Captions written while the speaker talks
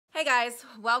Hey guys,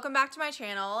 welcome back to my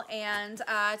channel, and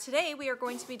today we are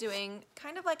going to be doing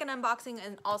kind of like an unboxing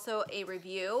and also a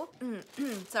review.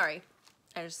 Sorry,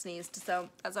 I just sneezed, so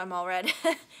that's why I'm all red.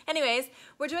 Anyways,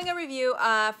 we're doing a review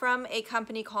from a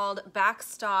company called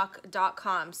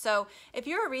Backstock.com. So if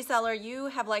you're a reseller, you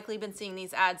have likely been seeing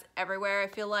these ads everywhere. I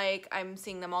feel like I'm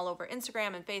seeing them all over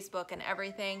Instagram and Facebook and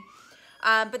everything.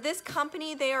 But this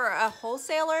company, they are a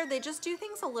wholesaler. They just do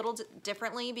things a little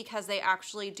differently because they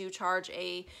actually do charge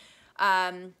a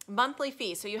monthly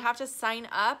fee. So you have to sign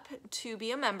up to be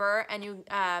a member and you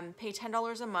pay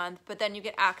 $10 a month, but then you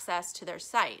get access to their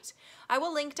site. I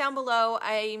will link down below.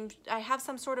 I have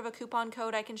some sort of a coupon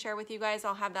code I can share with you guys.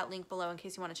 I'll have that link below in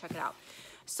case you want to check it out.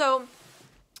 So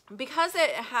because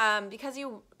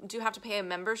you do have to pay a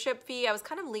membership fee, I was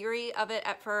kind of leery of it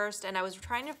at first, and I was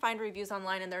trying to find reviews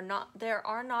online, and there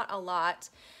are not a lot.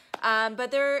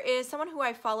 But there is someone who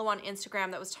I follow on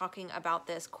Instagram that was talking about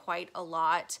this quite a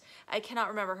lot. I cannot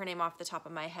remember her name off the top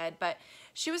of my head, but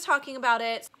she was talking about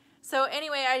it. So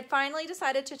anyway, I finally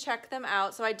decided to check them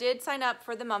out. So I did sign up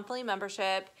for the monthly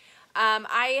membership.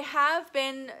 I have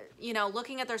been,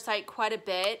 looking at their site quite a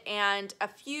bit, and a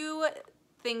few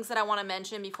things that I want to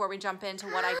mention before we jump into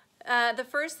what the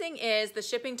first thing is the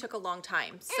shipping took a long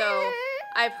time. So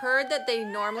I've heard that they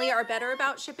normally are better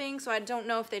about shipping, so I don't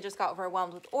know if they just got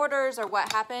overwhelmed with orders or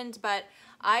what happened, but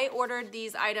I ordered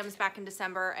these items back in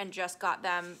December and just got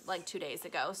them like 2 days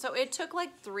ago. So it took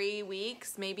like 3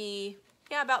 weeks, maybe,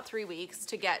 yeah, about 3 weeks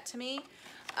to get to me.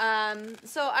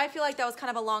 So I feel like that was kind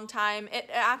of a long time. It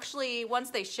actually, once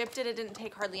they shipped it, it didn't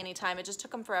take hardly any time. It just took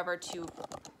them forever to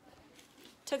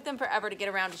get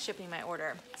around to shipping my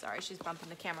order. Sorry, she's bumping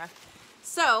the camera.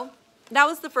 So that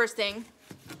was the first thing.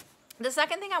 The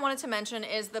second thing I wanted to mention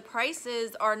is the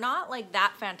prices are not like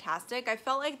that fantastic. I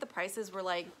felt like the prices were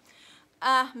like,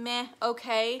 meh,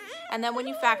 okay. And then when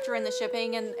you factor in the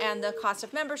shipping and the cost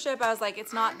of membership, I was like,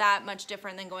 it's not that much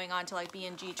different than going on to like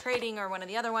B&G Trading or one of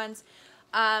the other ones.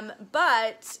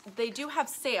 But they do have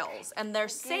sales, and their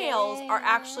sales are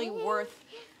actually worth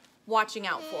watching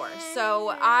out for.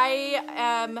 So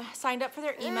I signed up for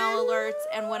their email alerts,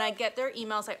 and when I get their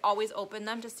emails, I always open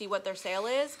them to see what their sale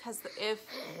is, because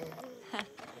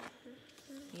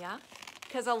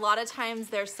because a lot of times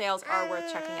their sales are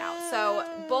worth checking out. So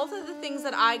both of the things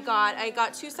that I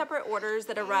got 2 separate orders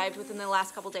that arrived within the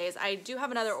last couple days. I do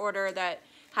have another order that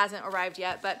hasn't arrived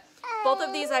yet, but both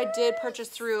of these I did purchase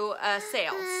through a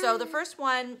sale. So the first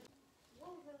one,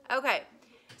 okay.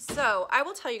 So I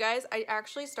will tell you guys, I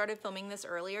actually started filming this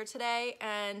earlier today,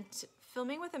 and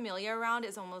filming with Amelia around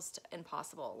is almost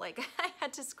impossible. Like, I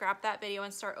had to scrap that video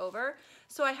and start over.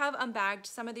 So I have unbagged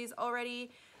some of these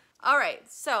already. All right,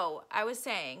 so I was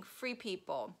saying, Free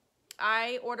People.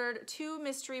 I ordered 2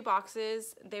 mystery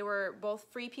boxes. They were both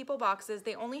Free People boxes.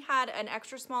 They only had an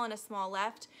extra small and a small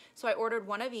left, so I ordered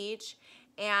 1 of each.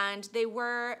 And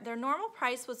their normal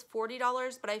price was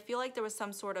 $40, but I feel like there was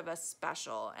some sort of a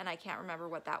special, and I can't remember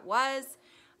what that was.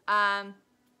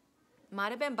 Might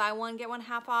have been buy one, get one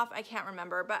half off. I can't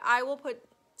remember, but I will put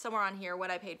somewhere on here what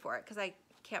I paid for it, because I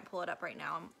can't pull it up right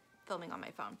now. I'm filming on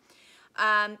my phone.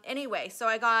 Anyway, so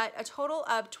I got a total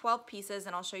of 12 pieces,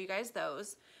 and I'll show you guys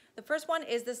those. The first one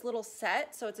is this little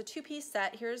set. So it's a 2-piece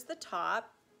set. Here's the top.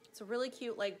 It's a really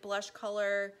cute, like, blush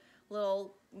color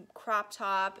little crop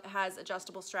top. It has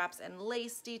adjustable straps and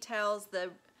lace details.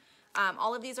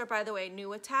 All of these are, by the way, new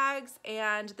with tags,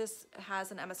 and this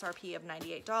has an MSRP of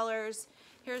 $98.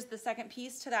 Here's the second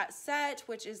piece to that set,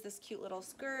 which is this cute little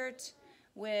skirt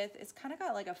with, it's kind of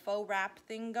got like a faux wrap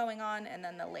thing going on, and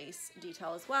then the lace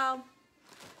detail as well.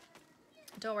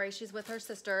 Don't worry, she's with her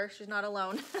sister. She's not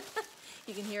alone.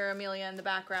 You can hear Amelia in the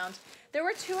background. There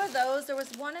were 2 of those. There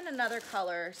was one in another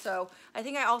color, so I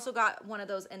think I also got one of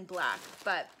those in black,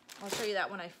 but I'll show you that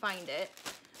when I find it.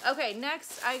 Okay,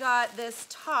 next I got this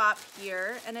top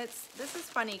here, and this is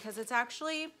funny because it's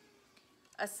actually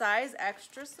a size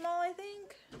extra small, I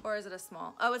think, or is it a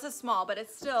small? Oh, it's a small, but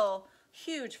it's still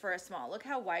huge for a small. Look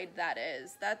how wide that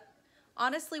is. That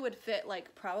honestly would fit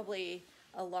like probably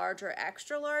a large or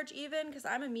extra large even, because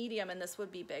I'm a medium and this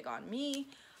would be big on me.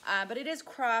 But it is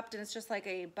cropped, and it's just like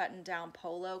a button-down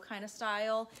polo kind of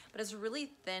style, but it's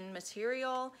really thin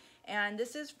material. And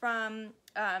this is from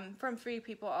Free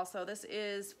People also. This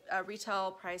is a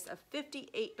retail price of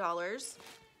 $58.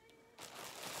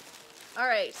 All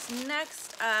right,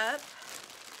 next up,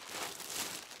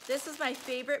 this is my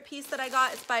favorite piece that I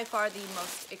got. It's by far the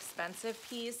most expensive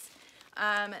piece.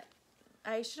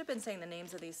 I should have been saying the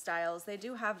names of these styles. They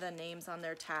do have the names on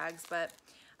their tags, but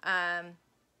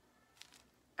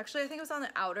actually I think it was on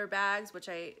the outer bags, which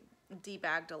I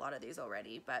debagged a lot of these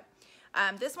already, but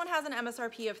This one has an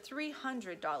MSRP of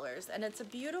 $300, and it's a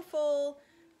beautiful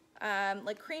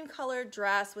like cream colored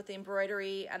dress with the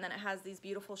embroidery, and then it has these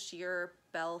beautiful sheer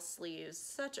bell sleeves.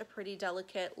 Such a pretty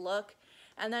delicate look.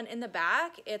 And then in the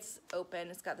back, it's open.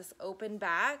 It's got this open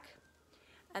back,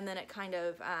 and then it kind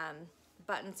of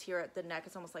buttons here at the neck.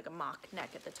 It's almost like a mock neck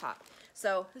at the top.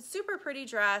 So super pretty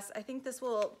dress. I think this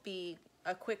will be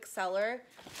a quick seller.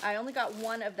 I only got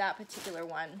one of that particular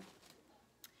one.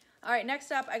 All right,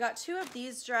 next up, I got two of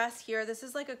these dress here. This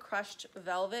is like a crushed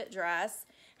velvet dress.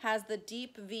 Has the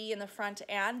deep V in the front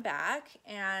and back,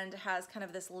 and has kind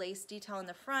of this lace detail in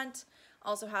the front.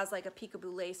 Also has like a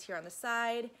peekaboo lace here on the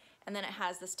side, and then it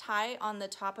has this tie on the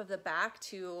top of the back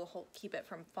to keep it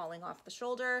from falling off the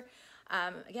shoulder.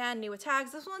 Again, new with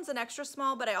tags. This one's an extra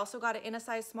small, but I also got it in a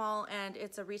size small, and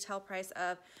it's a retail price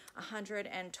of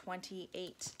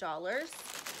 $128.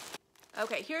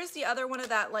 Okay, here's the other one of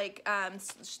that, like,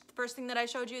 first thing that I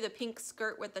showed you, the pink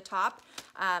skirt with the top.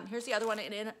 Here's the other one.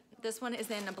 This one is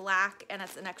in a black, and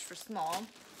it's an extra small.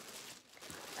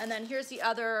 And then here's the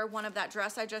other one of that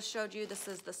dress I just showed you. This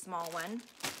is the small one.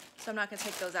 So I'm not gonna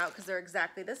take those out because they're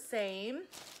exactly the same.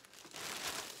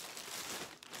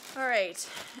 All right,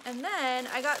 and then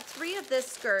I got three of this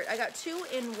skirt. I got two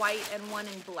in white and one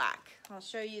in black. I'll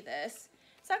show you this.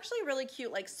 It's actually really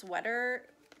cute, like sweater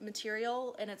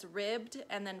material, and it's ribbed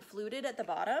and then fluted at the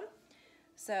bottom.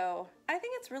 So I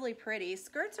think it's really pretty.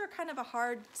 Skirts are kind of a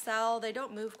hard sell. They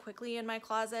don't move quickly in my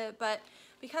closet, but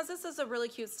because this is a really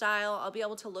cute style, I'll be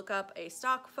able to look up a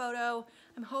stock photo.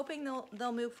 I'm hoping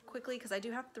they'll move quickly because I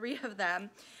do have three of them.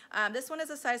 This one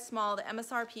is a size small. The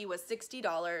MSRP was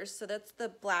 $60, so that's the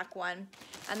black one.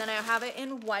 And then I have it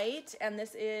in white, and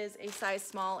this is a size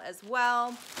small as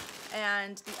well.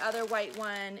 And the other white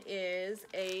one is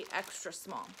a extra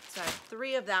small. So I have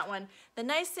three of that one. The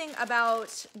nice thing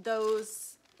about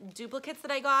those duplicates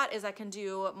that I got is I can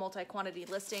do multi-quantity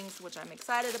listings, which I'm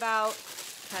excited about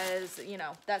because, you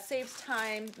know, that saves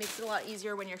time, makes it a lot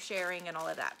easier when you're sharing and all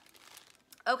of that.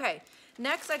 Okay,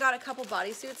 next I got a couple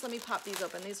bodysuits. Let me pop these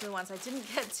open. These are the ones I didn't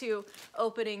get to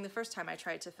opening the first time I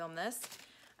tried to film this.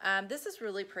 This is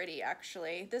really pretty,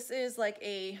 actually. This is like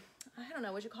a, I don't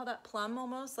know, would you call that plum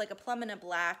almost? Like a plum in a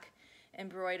black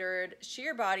embroidered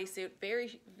sheer bodysuit.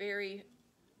 Very, very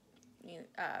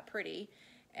pretty.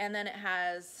 And then it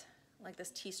has like this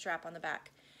T-strap on the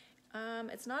back.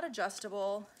 It's not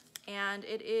adjustable, and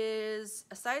it is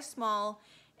a size small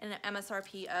and an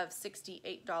MSRP of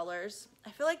 $68. I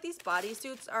feel like these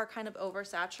bodysuits are kind of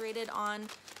oversaturated on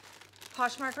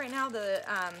Poshmark right now, the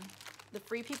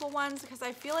Free People ones, because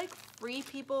I feel like Free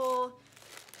People,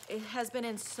 it has been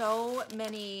in so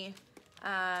many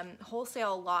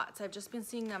wholesale lots. I've just been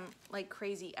seeing them like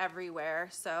crazy everywhere.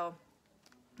 So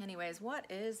anyways, what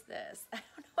is this? I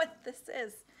don't know what this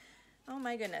is. Oh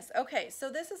my goodness. Okay,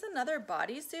 so this is another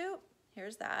bodysuit.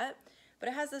 Here's that. But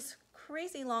it has this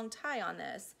crazy long tie on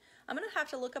this. I'm gonna have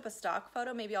to look up a stock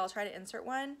photo. Maybe I'll try to insert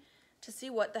one to see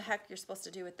what the heck you're supposed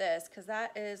to do with this, because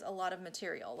that is a lot of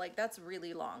material. Like, that's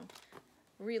really long.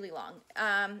 Really long.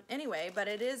 Anyway, but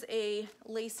it is a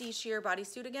lacy sheer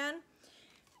bodysuit again.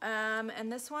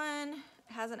 And this one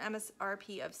has an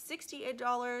MSRP of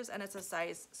 $68, and it's a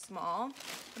size small.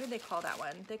 What did they call that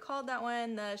one? They called that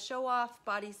one the Show Off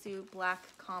Bodysuit Black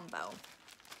Combo.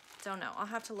 Don't know. I'll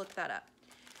have to look that up.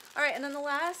 All right, and then the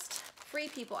last Free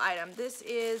People item. This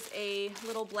is a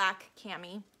little black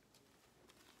cami,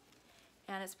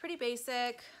 and it's pretty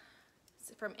basic.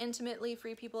 It's from Intimately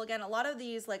Free People. Again, a lot of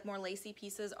these like more lacy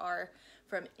pieces are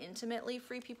from Intimately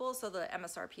Free People, so the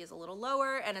MSRP is a little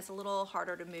lower, and it's a little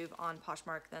harder to move on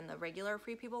Poshmark than the regular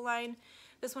Free People line.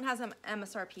 This one has an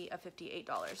MSRP of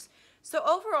 $58. So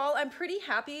overall, I'm pretty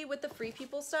happy with the Free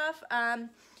People stuff.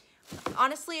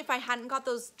 Honestly, if I hadn't got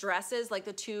those dresses, like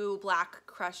the two black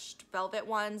crushed velvet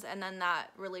ones and then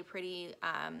that really pretty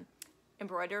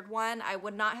embroidered one, I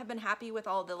would not have been happy with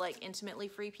all the like Intimately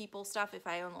Free People stuff if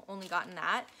I only gotten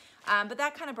that. But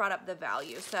that kind of brought up the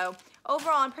value. So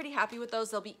overall, I'm pretty happy with those.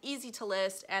 They'll be easy to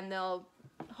list, and they'll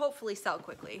hopefully sell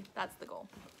quickly. That's the goal.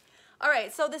 All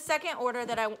right, so the second order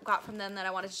that I got from them that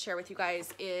I wanted to share with you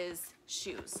guys is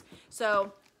shoes.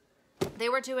 So they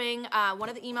were doing, one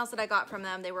of the emails that I got from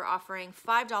them, they were offering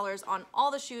 $5 on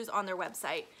all the shoes on their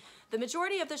website. The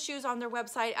majority of the shoes on their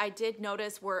website I did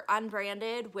notice were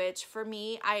unbranded, which for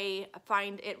me, I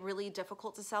find it really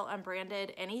difficult to sell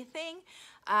unbranded anything.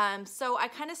 So I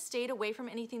kind of stayed away from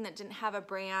anything that didn't have a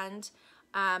brand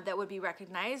that would be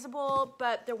recognizable,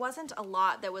 but there wasn't a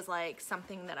lot that was like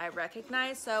something that I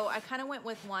recognized. So I kind of went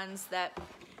with ones that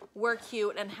were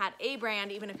cute and had a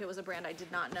brand, even if it was a brand I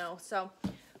did not know. So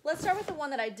let's start with the one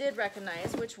that I did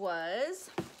recognize, which was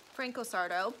Franco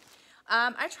Sardo.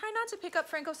 I try not to pick up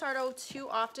Franco Sarto too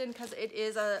often because it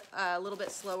is a little bit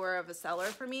slower of a seller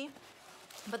for me.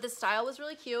 But the style was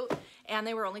really cute and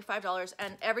they were only $5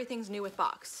 and everything's new with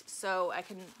box. So I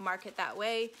can mark it that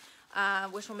way,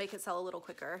 which will make it sell a little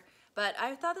quicker. But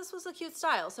I thought this was a cute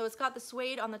style. So it's got the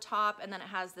suede on the top and then it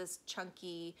has this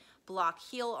chunky block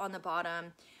heel on the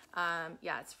bottom.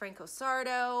 Yeah, it's Franco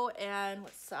Sarto. And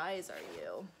what size are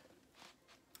you?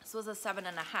 This was a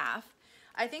 7.5.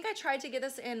 I think I tried to get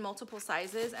this in multiple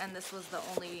sizes and this was the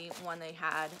only one they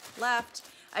had left.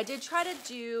 I did try to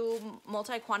do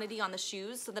multi-quantity on the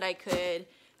shoes so that I could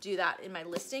do that in my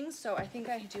listings. So I think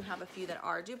I do have a few that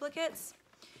are duplicates.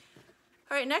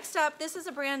 All right, next up, this is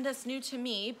a brand that's new to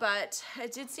me, but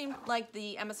it did seem like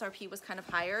the MSRP was kind of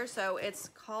higher. So it's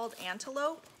called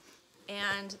Antelope.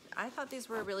 And I thought these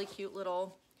were a really cute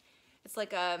little, it's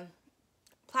like a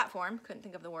platform, couldn't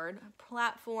think of the word,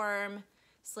 platform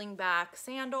slingback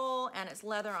sandal, and it's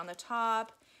leather on the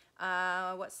top.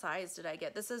 What size did I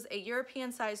get? This is a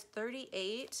European size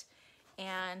 38,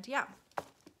 and yeah,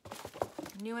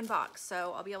 new in box.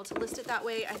 So I'll be able to list it that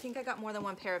way. I think I got more than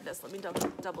one pair of this. Let me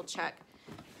double check.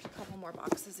 A couple more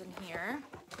boxes in here.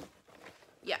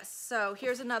 Yes, so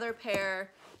here's another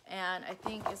pair, and I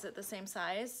think, is it the same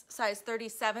size? Size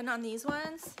 37 on these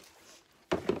ones.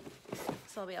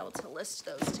 So I'll be able to list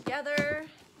those together.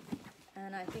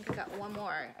 And I think I got one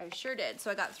more. I sure did. So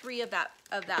I got 3 of that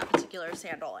particular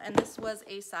sandal. And this was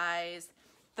a size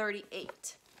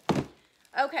 38.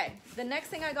 Okay, the next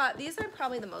thing I got, these I'm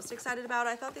probably the most excited about.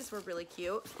 I thought these were really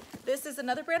cute. This is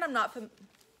another brand I'm not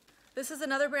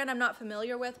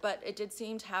familiar with, but it did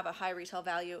seem to have a high retail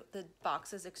value. The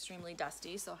box is extremely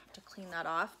dusty, so I'll have to clean that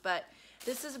off. But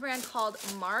this is a brand called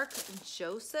Marc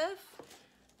Joseph,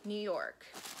 New York.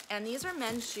 And these are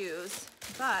men's shoes,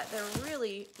 but they're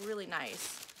really, really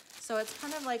nice. So it's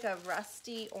kind of like a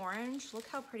rusty orange. Look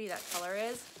how pretty that color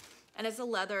is. And it's a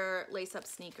leather lace-up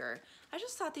sneaker. I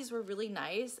just thought these were really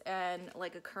nice and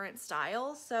like a current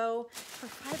style. So for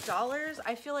 $5,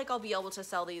 I feel like I'll be able to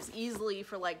sell these easily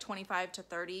for like 25 to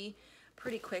 30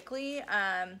 pretty quickly.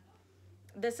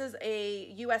 This is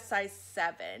a US size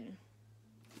 7.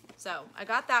 So I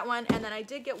got that one, and then I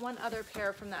did get one other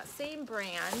pair from that same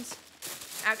brand.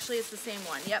 Actually, it's the same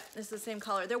one. Yep, it's the same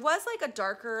color. There was like a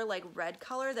darker like red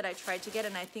color that I tried to get,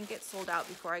 and I think it sold out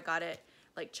before I got it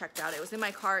like checked out. It was in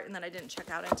my cart and then I didn't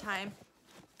check out in time.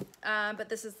 But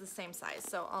this is the same size,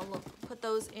 so I'll put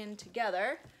those in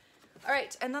together. All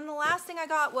right, and then the last thing I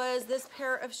got was this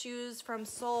pair of shoes from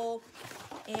Resell,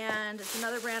 and it's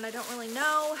another brand I don't really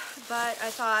know, but I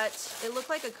thought it looked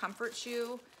like a comfort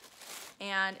shoe,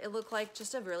 and it looked like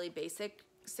just a really basic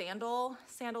sandal.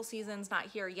 Sandal season's not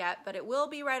here yet, but it will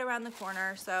be right around the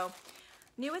corner. So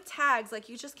new with tags, like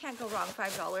you just can't go wrong,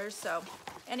 $5. So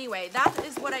anyway, that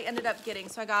is what I ended up getting.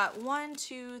 So I got 1,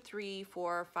 2, 3,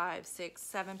 4, 5, 6,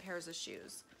 7 pairs of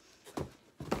shoes.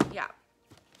 Yeah,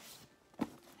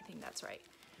 I think that's right.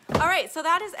 All right, so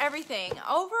that is everything.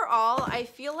 Overall, I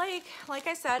feel like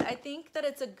I said, I think that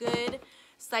it's a good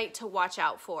site to watch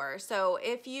out for. So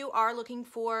if you are looking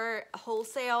for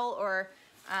wholesale or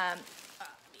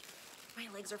my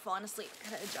legs are falling asleep,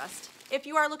 gotta adjust. If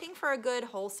you are looking for a good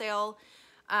wholesale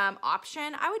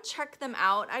option, I would check them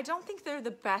out. I don't think they're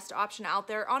the best option out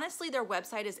there. Honestly, their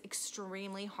website is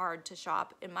extremely hard to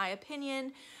shop, in my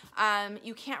opinion.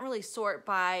 You can't really sort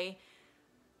by,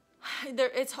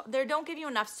 they don't give you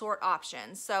enough sort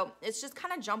options. So it's just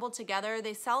kind of jumbled together.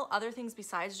 They sell other things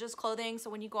besides just clothing. So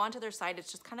when you go onto their site,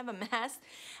 it's just kind of a mess.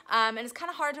 And it's kind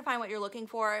of hard to find what you're looking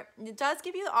for. It does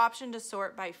give you the option to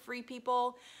sort by free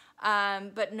people,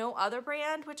 but no other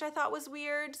brand, which I thought was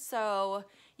weird. So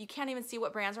you can't even see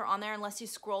what brands are on there unless you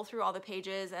scroll through all the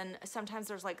pages, and sometimes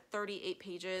there's like 38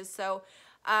 pages. So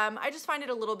I just find it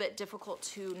a little bit difficult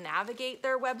to navigate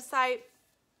their website.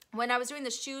 When I was doing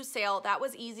the shoe sale, that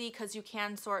was easy because you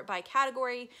can sort by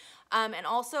category. And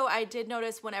also I did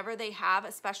notice whenever they have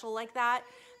a special like that,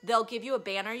 they'll give you a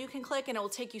banner you can click and it will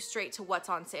take you straight to what's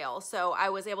on sale. So I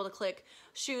was able to click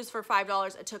shoes for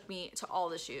 $5. It took me to all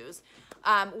the shoes.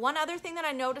 One other thing that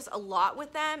I notice a lot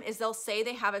with them is they'll say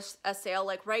they have a sale.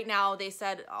 Like right now they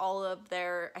said all of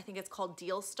their, I think it's called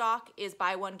deal stock, is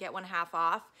buy one, get one half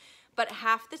off. But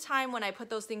half the time when I put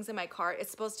those things in my cart,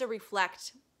 it's supposed to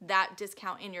reflect that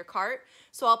discount in your cart.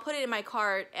 So I'll put it in my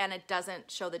cart and it doesn't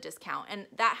show the discount. And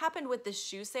that happened with the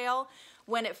shoe sale.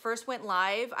 When it first went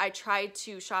live, I tried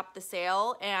to shop the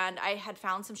sale and I had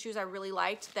found some shoes I really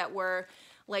liked that were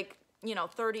like you know,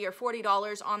 $30 or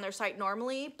 $40 on their site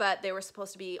normally, but they were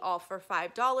supposed to be all for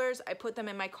 $5. I put them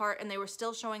in my cart and they were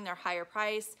still showing their higher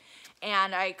price,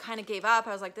 and I kind of gave up.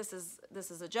 I was like, this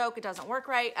is a joke. It doesn't work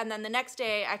right. And then the next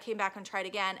day I came back and tried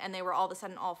again, and they were all of a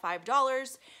sudden all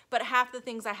 $5, but half the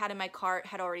things I had in my cart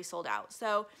had already sold out.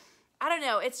 So I don't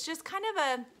know. It's just kind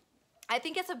of I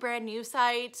think it's a brand new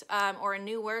site or a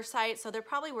newer site, so they're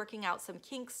probably working out some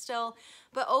kinks still.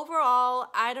 But overall,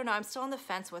 I don't know, I'm still on the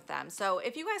fence with them. So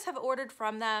if you guys have ordered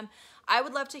from them, I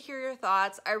would love to hear your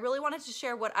thoughts. I really wanted to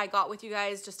share what I got with you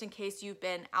guys just in case you've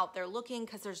been out there looking,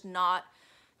 because there's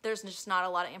just not a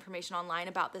lot of information online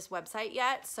about this website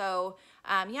yet. So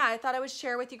yeah, I thought I would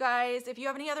share with you guys. If you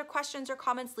have any other questions or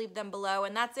comments, leave them below.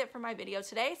 And that's it for my video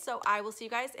today. So I will see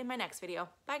you guys in my next video.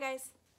 Bye guys.